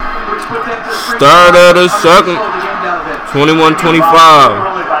Start of the second. 21-25.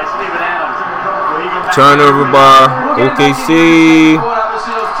 Turnover by OKC.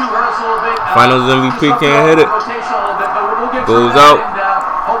 Finals MVP can't hit it. Goes out.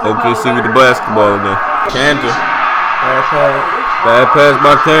 OKC with the basketball again. Cantor. Bad pass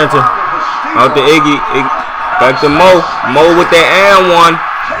by Cantor. Out to Iggy. Back to Mo. Mo with the and one.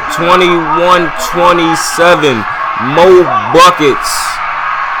 21-27. Mo buckets.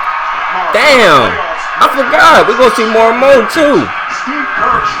 Damn. I forgot. We're going to see more Mo too.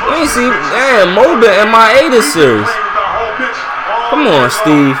 Let me see. Damn, Mo been MIA this series. Come on,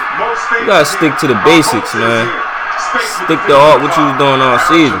 Steve. You got to stick to the basics, man. Stick to what you was doing all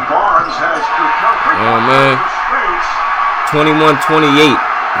season. Oh, man. 21-28.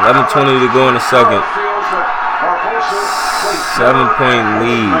 11:20 to go in the second. 7-point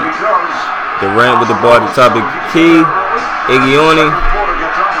lead. Durant with the ball at the top of the key. Iggy on him.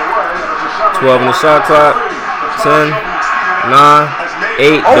 12 on the shot clock. 10, 9,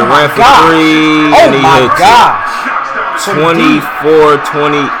 8. Durant for 3. And he hits it.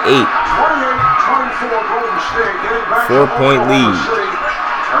 24-28. 4-point lead.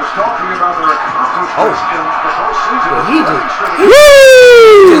 He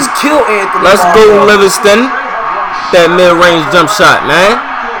just killed Anthony. Let's go, Livingston. That mid-range jump shot, man.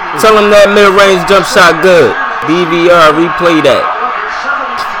 Tell him that mid-range jump shot good. DVR, replay that.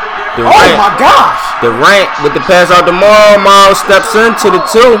 Durant, oh my gosh. Durant with the pass out to Morrow. Morrow steps into the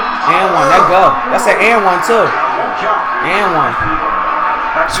 2. And one, that go. That's an and one too. And one.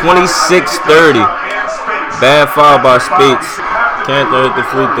 26-30. Bad foul by Spates. Cantor hit the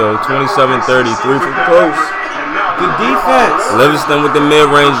free throw. 27-30. 3 from close. Good defense. Livingston with the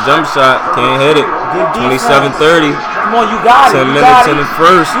mid-range jump shot. Can't hit it. 27-30. Come on, you got it. 10 minutes in the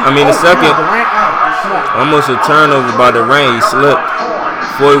first. The second. Almost a turnover by Durant. He slipped.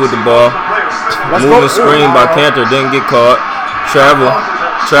 Floyd with the ball. Moving screen by Cantor. Didn't get caught. Travel.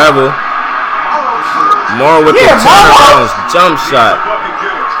 More with the turnaround jump shot.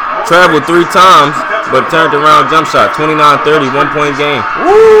 Traveled 3 times, but turned around jump shot. 29-30. 1-point game.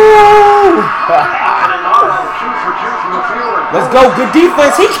 Woo! Let's go. Good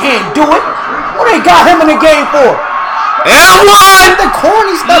defense. He can't do it. What they got him in the game for? And one. The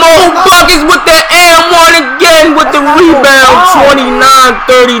corny stuff. Mo buckets with the and one again with the rebound.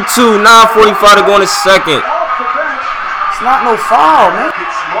 29-32. 9:45 to go in the second. It's not no foul, man.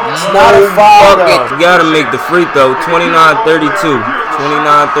 It's not a foul. You gotta make the free throw. 29-32.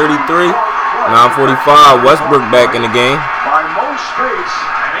 29-33. 9:45. Westbrook back in the game.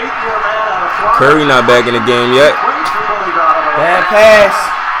 Curry not back in the game yet. Bad pass.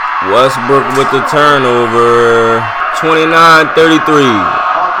 Westbrook with the turnover. 29-33.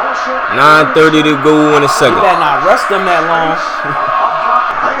 9:30 to go in the second. You better not rest them that long.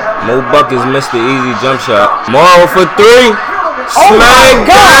 Mo Buckets missed the easy jump shot. Morrow for 3. Smack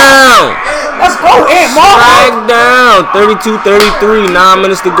down. Let's go, Ant Morrow. Smack down. 32-33. 9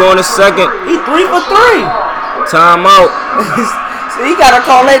 minutes to go in the second. He 3 for 3. Timeout. So he gotta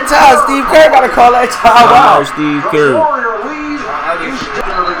call that time. Steve Kerr gotta call that time out. Steve Kerr.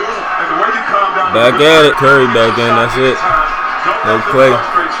 Back at it. Curry back in. That's it. No play.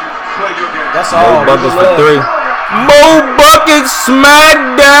 That's all. Mo Buckets for 3. Mo Buckets smack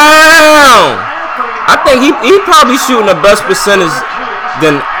down. I think he probably shooting the best percentage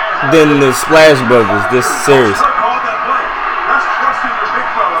than the Splash Brothers this series.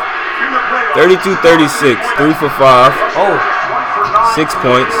 32-36. 3 for 5. 6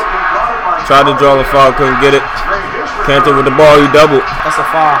 points. Tried to draw the foul, couldn't get it. Cantor with the ball, he doubled. That's a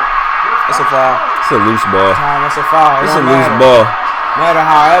foul. That's a foul. It's a loose ball. That's a foul. It's a loose ball. No matter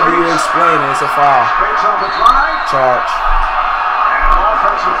however you explain it, it's a foul. Charge.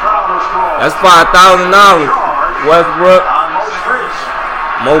 That's $5,000. Westbrook.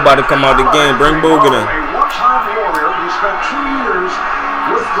 Mo about to come out the game. Bring Bogut in.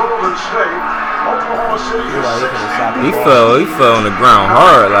 He fell on the ground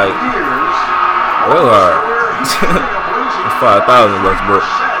hard, like real hard. It's 5,000 Westbrook.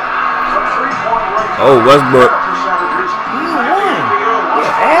 Oh, Westbrook.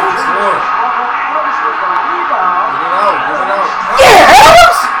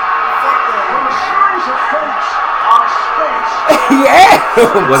 Yeah.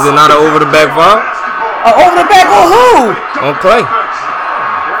 Was it not an over the back foul? Over the back on who? On Clay.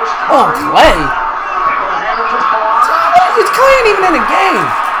 On Clay. Clay ain't even in the game.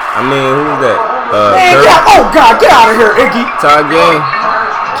 I mean, who was that? Man, oh God, get out of here, Iggy. Tie game.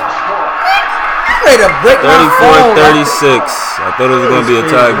 Ready to break my phone. 34-36. I thought it was gonna be a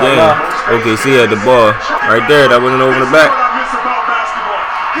tie game. OKC had the ball right there. That wasn't over the back.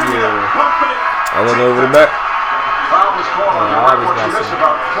 Yeah. I went over the back.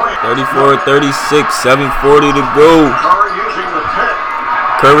 34-36, 7:40 to go.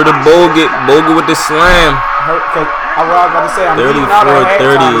 Curry to Bogut. Bogut with the slam.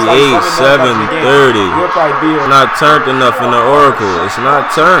 34-38, 7:30. It's not turned enough in the Oracle. It's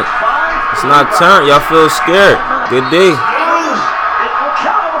not turned. It's not turned. Y'all feel scared. Good day.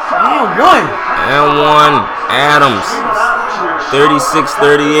 And one. Adams.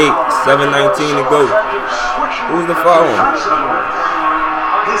 36-38, 7:19 to go. Who's the foul on?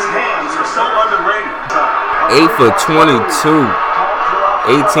 8 for 22.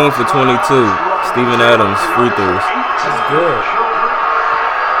 18 for 22. Steven Adams, free throws. That's good.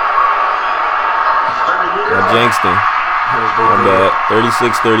 Jankston. My bad.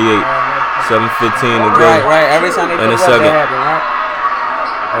 36-38. 7:15 to go. Right. Every time they in a second. Happen, right?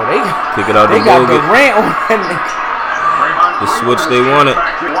 Oh, they kick it out to got Bogut. Durant on that nigga. The switch they wanted.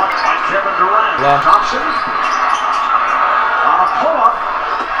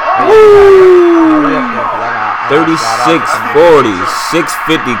 Woo! 36-40,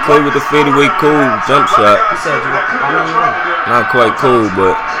 6:50. Clay with the fadeaway cool jump shot. Not quite cool,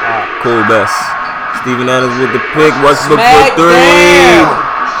 but cool best. Steven Adams with the pick. Westbrook for three.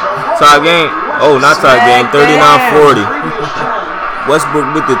 Tie game. Oh, not tie game. 39-40. Westbrook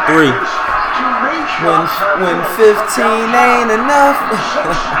with the three. When 15 ain't enough,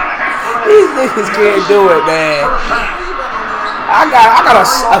 these niggas can't do it, man. I got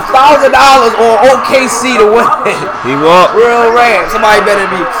 $1,000 on OKC to win. He walked. Real rap. Somebody better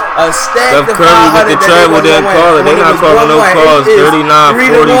be a stack. Steph Curry with the travel didn't call it. They not calling no calls.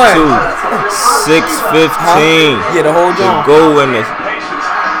 39-42. 6:15. Yeah, the whole joint. The goal in this.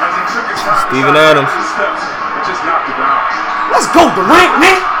 Steven Adams. Let's go, Durant,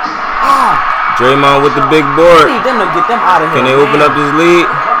 man. Draymond with the big board. I need them to get them out of here. Can they open up this lead?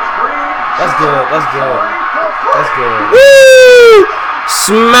 That's good. That's good. That's good. Woo!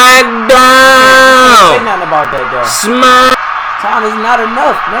 Smackdown. Say nothing about that, though. Smack. Time is not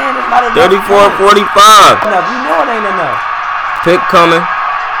enough, man. It's not enough. 34-45. You know it ain't enough. Pick coming.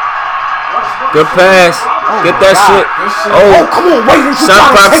 Good pass. Get that shit. Oh, come on, wait.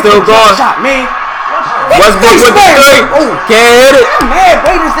 Shot clock still going. Shot, man. Westbrook with the three. Can't hit it. Man,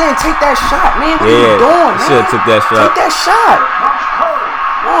 Raiders didn't take that shot, man. What are you doing, man? Should have took that shot. Take that shot.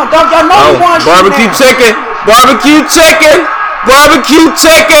 Come on, dog. Y'all know you want to shoot barbecue chicken. Barbecue chicken. Barbecue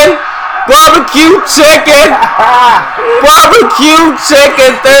chicken. Barbecue chicken. Barbecue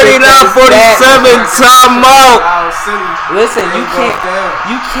chicken. 39-47. Timeout. Listen, you can't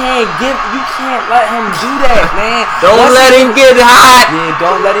let him do that, man. Don't let him get hot. Yeah,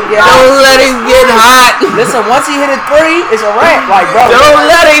 don't let him get hot. Don't let him get hot. Listen, once he hit a three, it's a wrap. Like, bro. Don't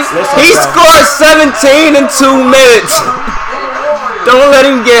let him. He scored 17 in 2 minutes. Don't let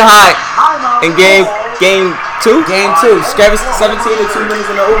him get hot. In game two. Game two. 17 in 2 minutes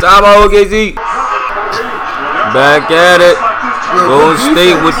in the overtime. Time out, OKC. Back at it. Golden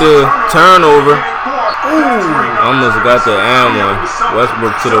State with the turnover. Almost got the and one.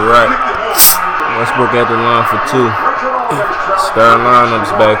 Westbrook to the right. Westbrook at the line for two. Star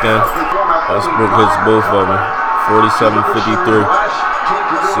lineups back in. Westbrook hits both of them. 47-53.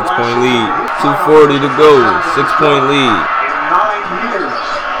 6-point lead. 2:40 to go. 6-point lead.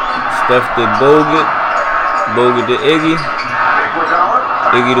 Steph to Bogut. Bogut to Iggy.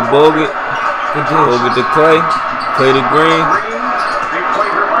 Iggy to Bogut. Bogut to Clay. Clay to Green.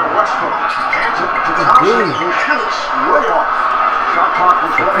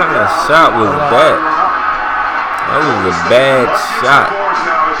 What kind of shot was that? That was a bad shot.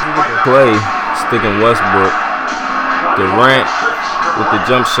 Clay sticking Westbrook. Durant with the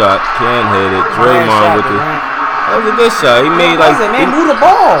jump shot. Can't hit it. Draymond with the... That was a good shot. He made like... move the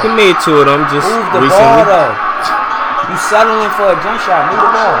ball. He made two of them just move the recently. Ball, though. You settling for a jump shot. Move the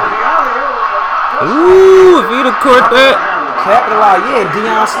ball. Ooh, if he'd have caught that. Capitalize. Yeah,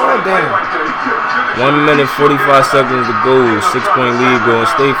 Deion slowed down. 1 minute, 45 seconds to go. 6-point lead. Golden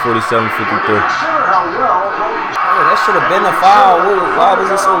State, 47-53. That should have been a foul. Why was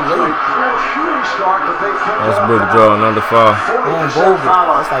it so late? Westbrook draw another foul. Bogut.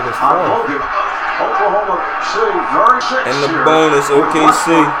 That's like his fault. And the bonus,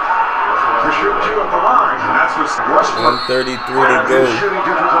 OKC. 1:33 to go.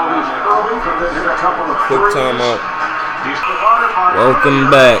 Quick timeout. Welcome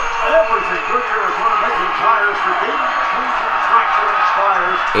back.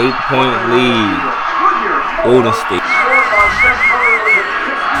 8-point lead. Golden State.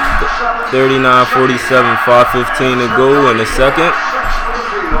 39-47, 5:15 to go in the second.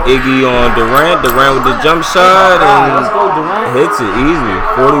 Iggy on Durant. Durant with the jump shot and Let's go, Durant. hits it easily.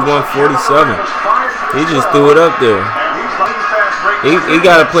 41-47. He just threw it up there. He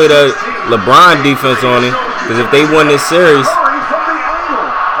got to play that LeBron defense on him, because if they win this series,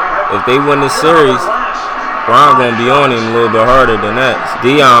 LeBron gonna be on him a little bit harder than that.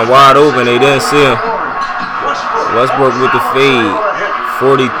 Dion wide open. They didn't see him. Westbrook with the fade.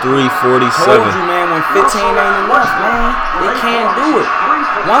 43-47. Told you, man, when 15 ain't enough, man, they can't do it.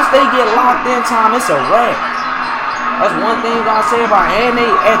 Once they get locked in time, it's a wrap. That's one thing you gotta say about and they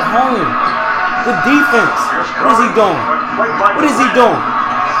at home. Good defense. What is he doing? What is he doing?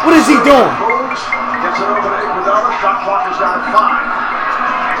 What is he doing?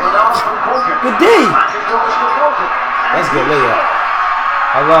 Good D. That's good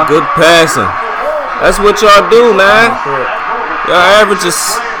layup. Good passing. That's what y'all do, man. Y'all average a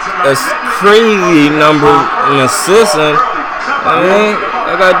crazy number in assists. I mean,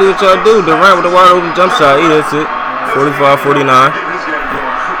 I gotta do what y'all do. Durant with the wide open jump shot. He hits it. 45-49.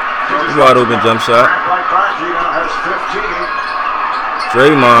 Wide open jump shot.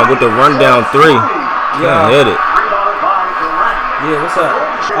 Draymond with the rundown three. Can't hit it. Yeah, what's up?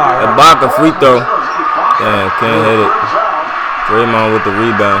 Ibaka free throw. Damn, can't hit it. Draymond with the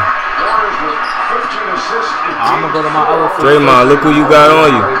rebound. I'm gonna go to my other foot. Draymond, look who you got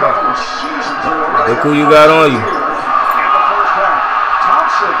on you. Look who you got on you.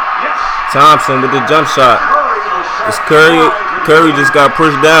 Thompson with the jump shot. It's Curry. Curry just got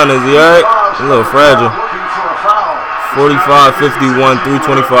pushed down. Is he alright? A little fragile. 45-51,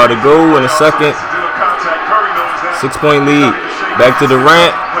 3:25 to go in a second. 6-point lead. Back to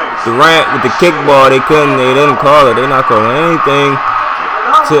Durant. Durant with the kickball. They didn't call it. They're not calling anything.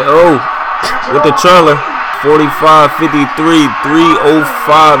 With the trailer. 45-53,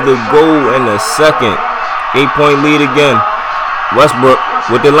 3:05 to go in the second. 8-point lead again. Westbrook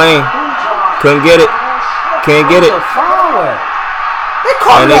with the lane. Couldn't get it. Can't get it.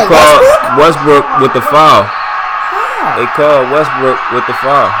 And they called Westbrook with the foul. They called Westbrook with the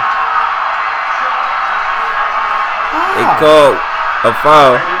foul. They called a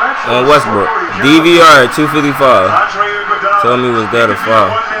foul on Westbrook. DVR at 2:55. Tell me, was that a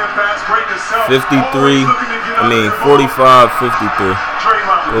foul? 45-53.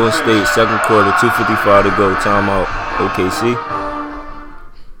 Golden State, second quarter, 2:55 to go. Timeout. OKC.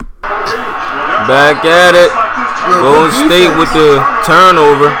 Back at it. Golden State with the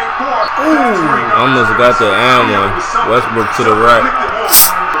turnover. Almost got the and one. Westbrook to the right.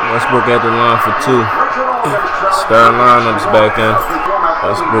 Westbrook at the line for two. Starting lineups back in.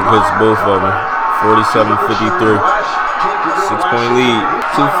 Westbrook hits both of them. 47-53. 6-point lead.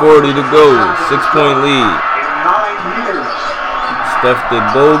 2:40 to go. 6-point lead. Steph to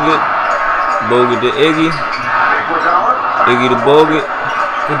Bogut. Bogut to Iggy. Iggy to Bogut.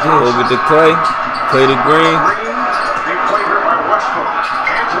 Bogut to Clay. Clay to Green.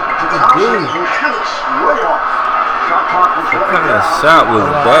 What kind of shot was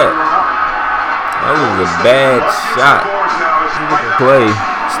that? That was a bad shot. Clay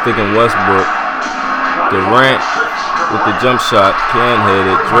sticking Westbrook. Durant with the jump shot, can't hit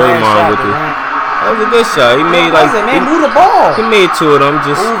it. Draymond with the. That was a good shot. He made like. Move the ball. He made two of them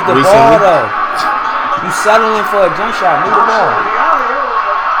just move the recently. Ball, you settling for a jump shot? Move the ball.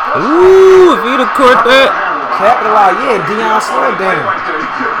 Ooh, if he'd have caught that. Capitalize, yeah. Dion, slow it down.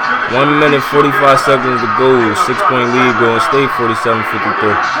 1 minute 45 seconds to go. 6-point lead. Golden State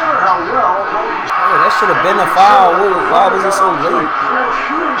 47-53. That should have been a foul. Why was it so late?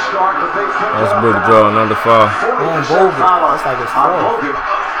 Westbrook draw another foul. Bogut. That's like it's foul.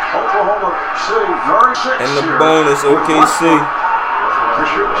 And the bonus, OKC.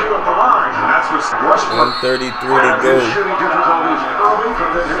 1:33 to go.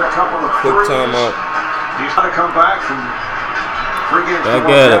 Quick timeout. He's got to come back from 3 games. Back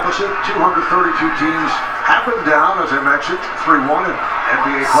at it. 232 teams have been down, as I mentioned, 3-1 in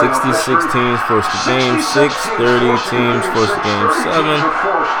NBA playoff. 66 teams forced to game 6, 30 teams forced to game 7. And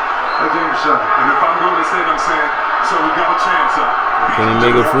if I'm going to say, I'm saying, so we got a chance. Can he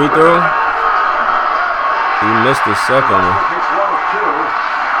make a free throw? He missed the second one.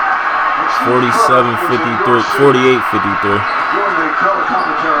 47-53, 48-53. During the color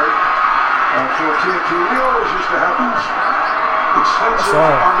commentary for TNT, we always used to have extensive,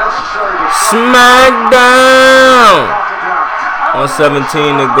 unnecessary Smackdown! On 17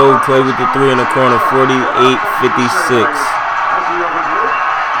 to go, play with the 3 in the corner, 48-56.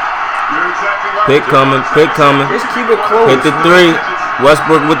 Pick coming. Just keep it close. Hit the 3.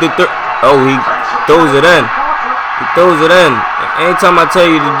 Westbrook with the 3. Oh, he throws it in. Anytime I tell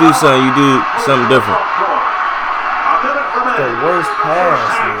you to do something, you do something different. worst pass,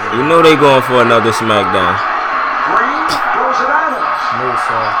 man. You know they going for another smackdown. Green goes at Adams. No,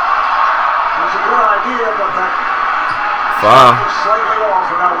 sir. That's a good idea, but that Foul. is slightly off.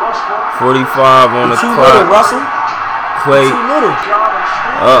 And now Westbrook. 45 on the Too little, clock. Russell. Clay. Too little.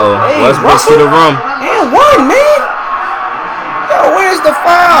 Hey, Westbrook to the rum. And one, man. Yo, where's the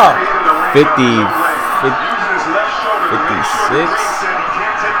foul? 50, 56.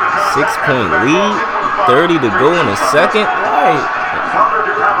 6-point lead. 30 to go in a second. Right.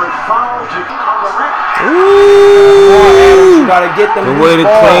 Ooh. You gotta get them. The way to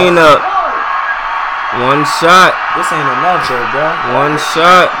clean up. One shot. This ain't enough, though, bro. One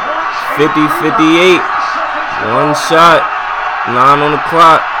shot. 50-58. One shot. 9 on the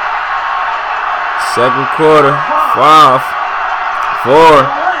clock. Second quarter. 5. 4.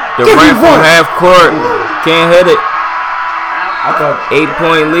 Durant from half court. Can't hit it. I thought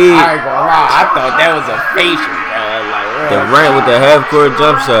 8-point lead. I ain't gonna lie. I thought that was a facial, bro. Like, Durant with the half court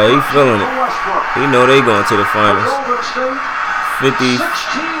jump shot. He feeling it. He know they going to the finals. 50,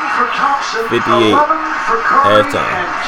 58. Halftime.